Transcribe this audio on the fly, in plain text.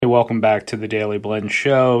welcome back to the Daily Blend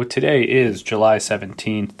Show. Today is July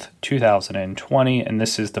 17th, 2020, and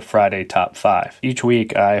this is the Friday Top 5. Each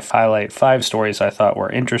week I highlight 5 stories I thought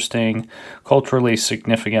were interesting, culturally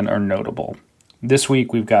significant, or notable. This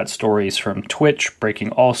week we've got stories from Twitch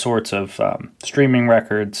breaking all sorts of streaming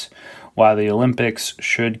records, why the Olympics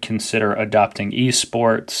should consider adopting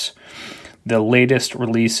esports, the latest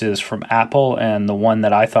releases from Apple, and the one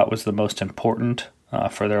that I thought was the most important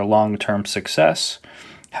for their long-term success,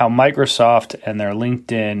 how Microsoft and their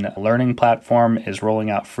LinkedIn learning platform is rolling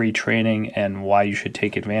out free training and why you should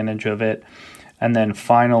take advantage of it, and then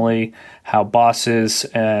finally, how bosses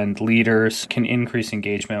and leaders can increase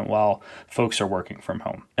engagement while folks are working from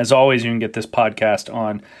home. As always, you can get this podcast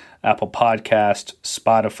on Apple Podcast,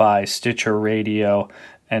 Spotify, Stitcher Radio,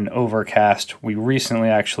 and Overcast. We recently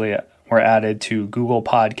actually were added to Google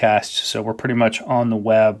Podcasts, so we're pretty much on the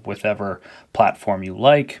web, whatever platform you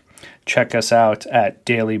like. Check us out at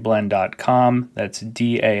dailyblend.com. That's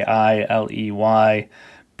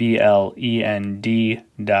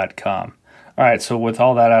DAILEYBLEND.com. All right, so with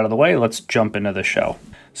all that out of the way, let's jump into the show.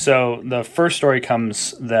 So the first story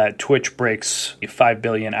comes that Twitch breaks a 5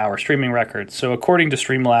 billion hour streaming record. So according to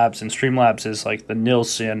Streamlabs, and Streamlabs is like the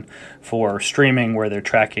Nielsen for streaming where they're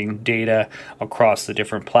tracking data across the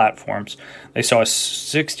different platforms, they saw a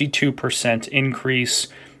 62% increase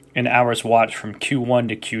in hours watched from Q1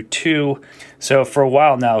 to Q2. So for a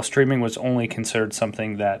while now, streaming was only considered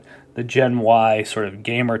something that the Gen Y sort of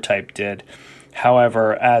gamer type did.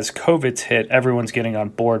 However, as COVID's hit, everyone's getting on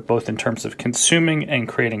board, both in terms of consuming and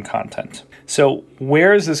creating content. So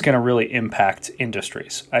where is this going to really impact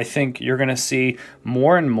industries? I think you're going to see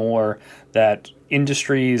more and more that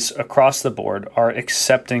industries across the board are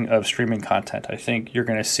accepting of streaming content. I think you're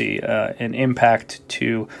going to see an impact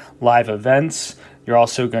to live events. You're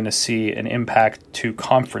also going to see an impact to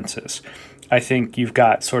conferences. I think you've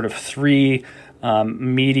got sort of 3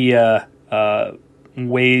 media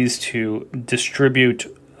ways to distribute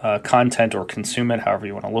content or consume it, however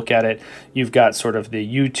you want to look at it. You've got sort of the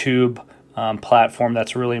YouTube platform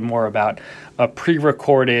that's really more about a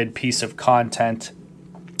pre-recorded piece of content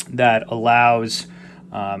that allows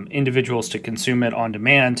individuals to consume it on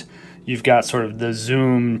demand. You've got sort of the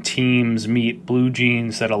Zoom, Teams, Meet,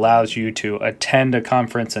 BlueJeans that allows you to attend a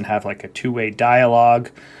conference and have like a two-way dialogue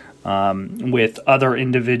with other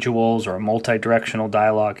individuals or a multi-directional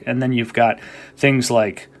dialogue. And then you've got things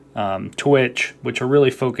like Twitch, which are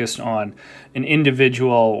really focused on an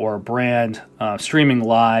individual or a brand streaming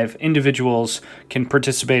live. Individuals can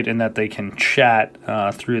participate in that they can chat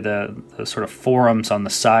through the sort of forums on the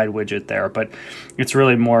side widget there, but it's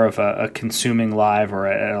really more of a consuming live or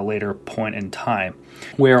at a later point in time.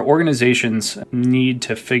 Where organizations need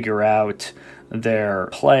to figure out their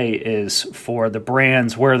play is for the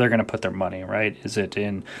brands where they're going to put their money, right? Is it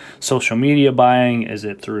in social media buying? Is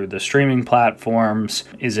it through the streaming platforms?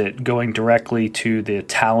 Is it going directly to the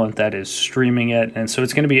talent that is streaming it? And so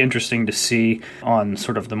it's going to be interesting to see on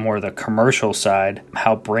sort of the commercial side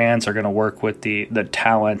how brands are going to work with the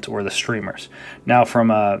talent or the streamers. Now,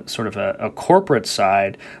 from a sort of a corporate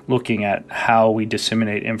side, looking at how we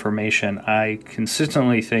disseminate information, I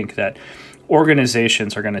consistently think that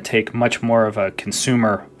organizations are going to take much more of a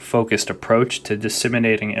consumer-focused approach to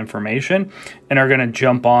disseminating information and are going to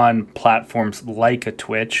jump on platforms like a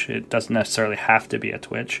Twitch. It doesn't necessarily have to be a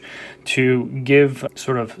Twitch, to give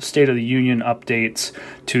sort of state-of-the-union updates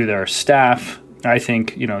to their staff. I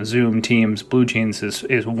think, Zoom, Teams,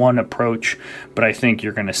 BlueJeans is one approach, but I think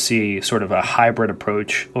you're going to see sort of a hybrid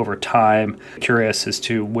approach over time. Curious as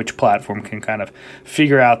to which platform can kind of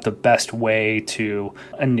figure out the best way to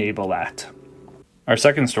enable that. Our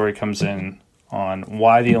second story comes in on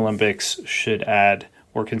why the Olympics should add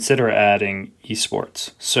or consider adding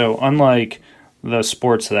esports. So unlike the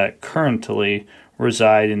sports that currently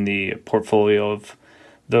reside in the portfolio of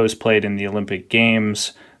those played in the Olympic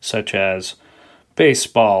Games, such as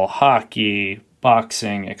baseball, hockey,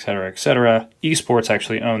 boxing, etc., esports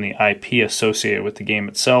actually own the IP associated with the game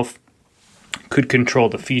itself, could control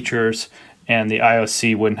the features, and the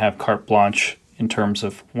IOC wouldn't have carte blanche in terms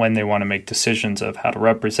of when they want to make decisions of how to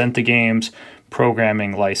represent the games,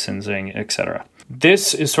 programming, licensing, etc.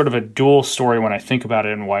 This is sort of a dual story when I think about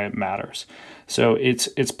it and why it matters. So it's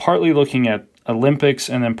partly looking at Olympics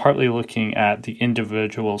and then partly looking at the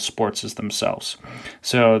individual sports themselves.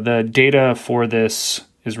 So the data for this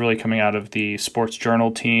is really coming out of the Sports Journal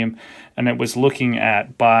team, and it was looking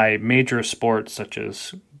at by major sports such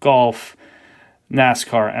as golf,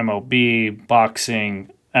 NASCAR, MLB, boxing,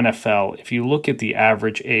 NFL. If you look at the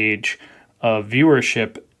average age of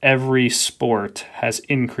viewership, every sport has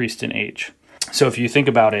increased in age. So if you think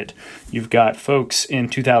about it, you've got folks in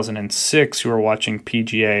 2006 who were watching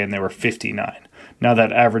PGA and they were 59. Now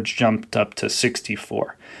that average jumped up to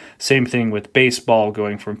 64. Same thing with baseball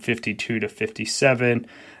going from 52 to 57,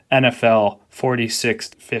 NFL 46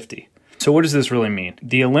 to 50. So what does this really mean?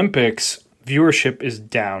 The Olympics viewership is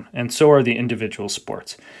down, and so are the individual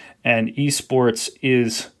sports. And esports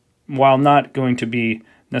is, while not going to be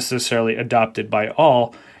necessarily adopted by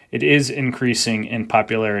all, it is increasing in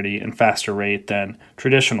popularity and faster rate than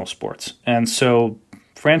traditional sports. And so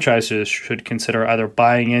franchises should consider either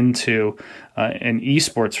buying into an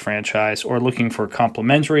esports franchise or looking for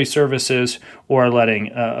complementary services or letting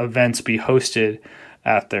events be hosted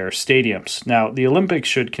at their stadiums. Now, the Olympics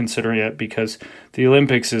should consider it because the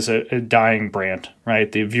Olympics is a dying brand,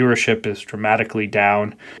 right? The viewership is dramatically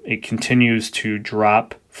down. It continues to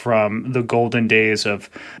drop from the golden days of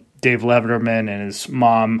Dave Letterman and his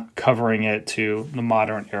mom covering it to the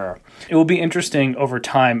modern era. It will be interesting over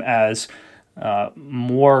time as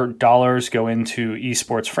more dollars go into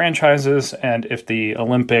esports franchises, and if the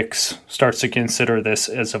Olympics starts to consider this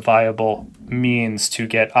as a viable means to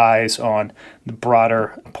get eyes on the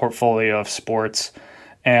broader portfolio of sports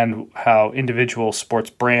and how individual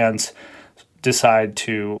sports brands decide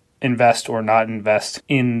to invest or not invest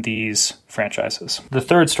in these franchises. The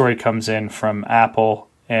third story comes in from Apple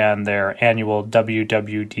and their annual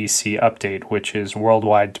WWDC update, which is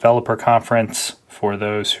Worldwide Developer Conference for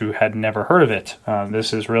those who had never heard of it.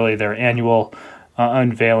 This is really their annual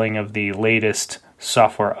unveiling of the latest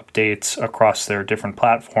software updates across their different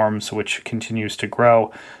platforms, which continues to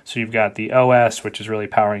grow. So you've got the OS, which is really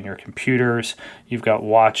powering your computers. You've got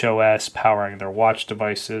watchOS powering their watch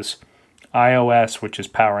devices. iOS, which is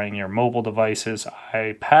powering your mobile devices.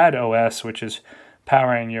 iPadOS, which is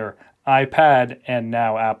powering your iPad, and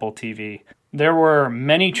now Apple TV. There were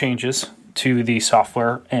many changes to the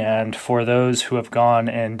software, and for those who have gone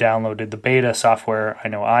and downloaded the beta software, I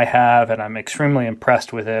know I have, and I'm extremely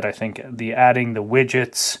impressed with it. I think adding the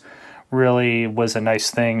widgets really was a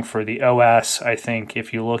nice thing for the OS. I think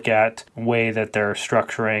if you look at the way that they're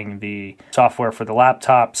structuring the software for the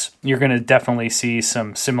laptops, you're going to definitely see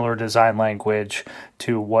some similar design language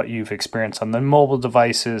to what you've experienced on the mobile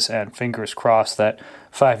devices, and fingers crossed that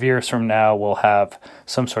 5 years from now we'll have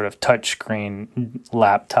some sort of touchscreen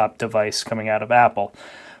laptop device coming out of Apple.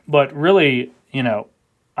 But really,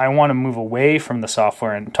 I want to move away from the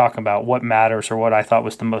software and talk about what matters, or what I thought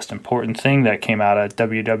was the most important thing that came out of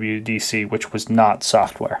WWDC, which was not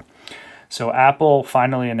software. So Apple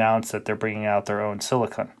finally announced that they're bringing out their own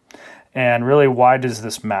silicon. And really, why does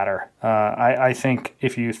this matter? I think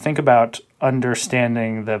if you think about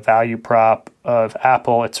understanding the value prop of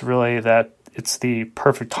Apple, it's really that it's the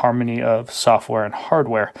perfect harmony of software and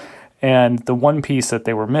hardware. And the one piece that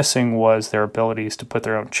they were missing was their abilities to put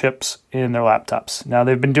their own chips in their laptops. Now,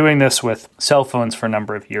 they've been doing this with cell phones for a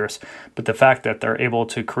number of years, but the fact that they're able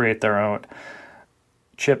to create their own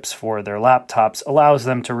chips for their laptops allows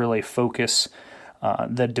them to really focus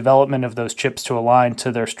the development of those chips to align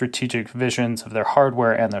to their strategic visions of their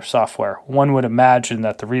hardware and their software. One would imagine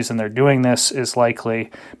that the reason they're doing this is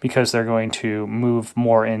likely because they're going to move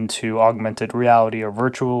more into augmented reality or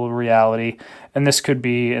virtual reality, and this could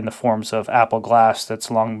be in the forms of Apple Glass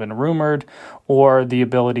that's long been rumored, or the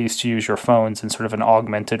abilities to use your phones in sort of an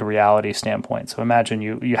augmented reality standpoint. So imagine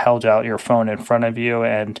you held out your phone in front of you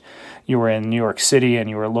and you were in New York City and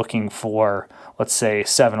you were looking for, let's say,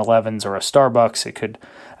 7-Elevens or a Starbucks. It could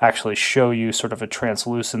actually show you sort of a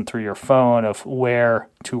translucent through your phone of where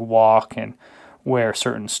to walk and where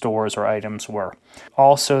certain stores or items were.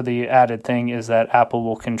 Also, the added thing is that Apple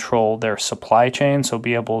will control their supply chain, so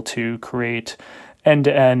be able to create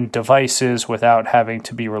end-to-end devices without having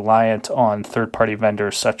to be reliant on third-party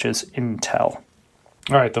vendors such as Intel.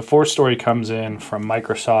 All right, the fourth story comes in from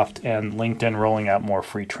Microsoft and LinkedIn rolling out more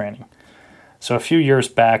free training. So a few years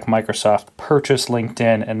back, Microsoft purchased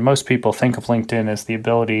LinkedIn, and most people think of LinkedIn as the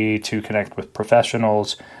ability to connect with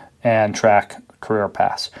professionals and track career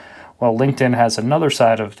paths. Well, LinkedIn has another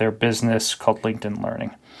side of their business called LinkedIn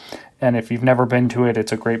Learning. And if you've never been to it,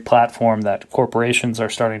 it's a great platform that corporations are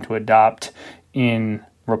starting to adopt in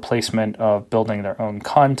replacement of building their own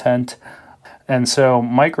content. And so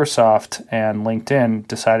Microsoft and LinkedIn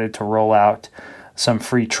decided to roll out some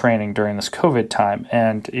free training during this COVID time.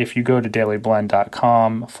 And if you go to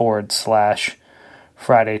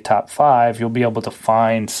dailyblend.com/Friday Top 5, you'll be able to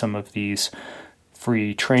find some of these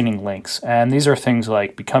free training links. And these are things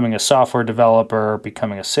like becoming a software developer,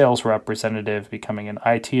 becoming a sales representative, becoming an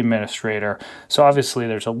IT administrator. So obviously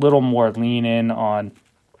there's a little more lean in on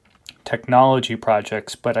technology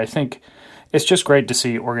projects, but I think it's just great to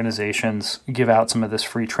see organizations give out some of this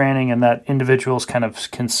free training and that individuals kind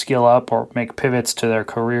of can skill up or make pivots to their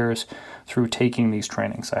careers through taking these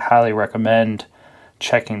trainings. I highly recommend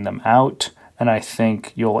checking them out, and I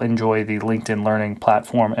think you'll enjoy the LinkedIn Learning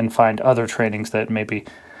platform and find other trainings that maybe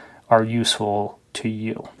are useful to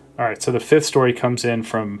you. All right, so the fifth story comes in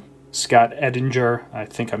from Scott Edinger. I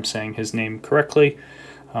think I'm saying his name correctly.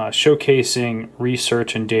 Showcasing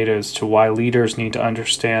research and data as to why leaders need to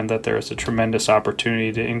understand that there is a tremendous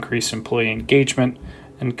opportunity to increase employee engagement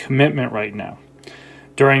and commitment right now.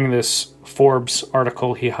 During this Forbes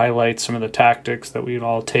article, he highlights some of the tactics that we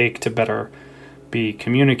all take to better be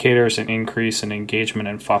communicators and increase in engagement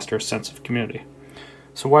and foster a sense of community.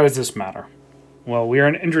 So why does this matter? Well, we are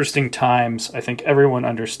in interesting times. I think everyone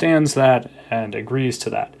understands that and agrees to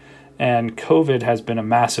that. And COVID has been a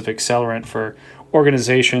massive accelerant for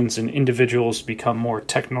organizations and individuals to become more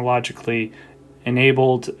technologically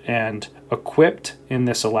enabled and equipped in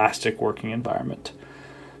this elastic working environment.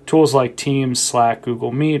 Tools like Teams, Slack,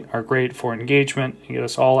 Google Meet are great for engagement and get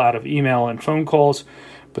us all out of email and phone calls,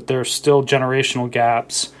 but there are still generational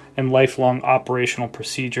gaps and lifelong operational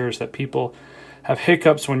procedures that people have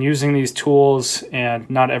hiccups when using these tools, and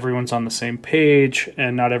not everyone's on the same page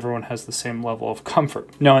and not everyone has the same level of comfort.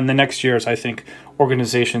 Now, in the next years, I think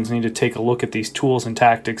organizations need to take a look at these tools and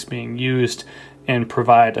tactics being used and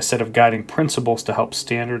provide a set of guiding principles to help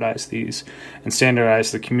standardize these and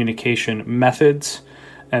standardize the communication methods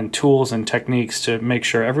and tools and techniques to make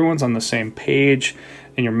sure everyone's on the same page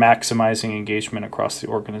and you're maximizing engagement across the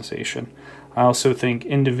organization. I also think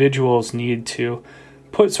individuals need to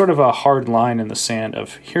put sort of a hard line in the sand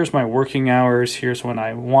of here's my working hours, here's when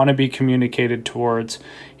I want to be communicated towards,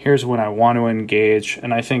 here's when I want to engage.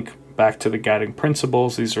 And I think back to the guiding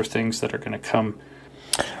principles, these are things that are going to come.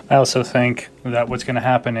 I also think that what's going to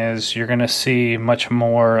happen is you're going to see much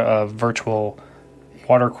more of virtual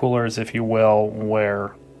water coolers, if you will,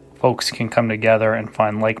 where folks can come together and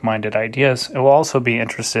find like-minded ideas. It will also be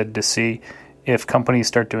interested to see if companies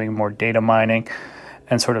start doing more data mining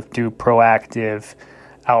and sort of do proactive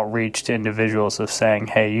outreach to individuals of saying,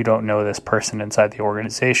 hey, you don't know this person inside the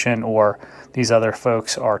organization, or these other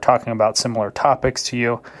folks are talking about similar topics to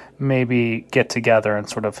you. Maybe get together and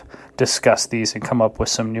sort of discuss these and come up with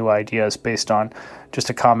some new ideas based on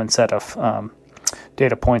just a common set of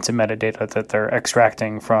data points and metadata that they're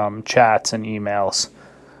extracting from chats and emails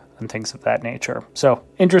and things of that nature. So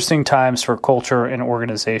interesting times for culture and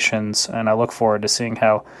organizations, and I look forward to seeing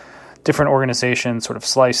how different organizations sort of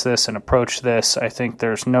slice this and approach this. I think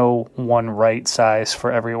there's no one right size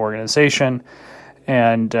for every organization,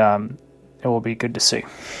 and it will be good to see.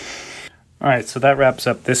 All right, so that wraps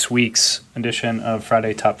up this week's edition of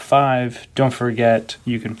Friday Top 5. Don't forget,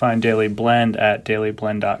 you can find Daily Blend at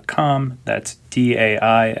dailyblend.com. That's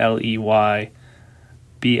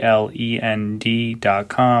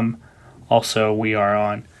DAILEYBLEND.com. Also, we are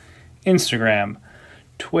on Instagram,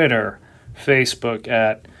 Twitter, Facebook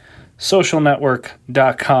at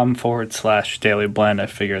socialnetwork.com/dailyblend. I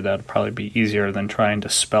figured that would probably be easier than trying to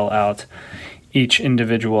spell out each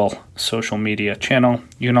individual social media channel.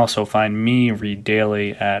 You can also find me, Reed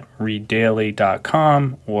Daily, at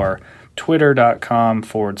reeddaily.com or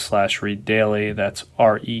twitter.com/Reed Daily. That's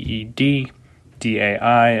REEDDAILEY.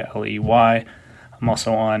 I'm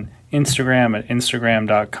also on Instagram at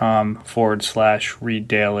instagram.com/Reed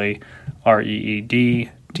Daily, REEDDAILEY.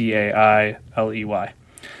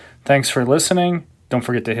 Thanks for listening. Don't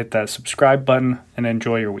forget to hit that subscribe button and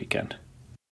enjoy your weekend.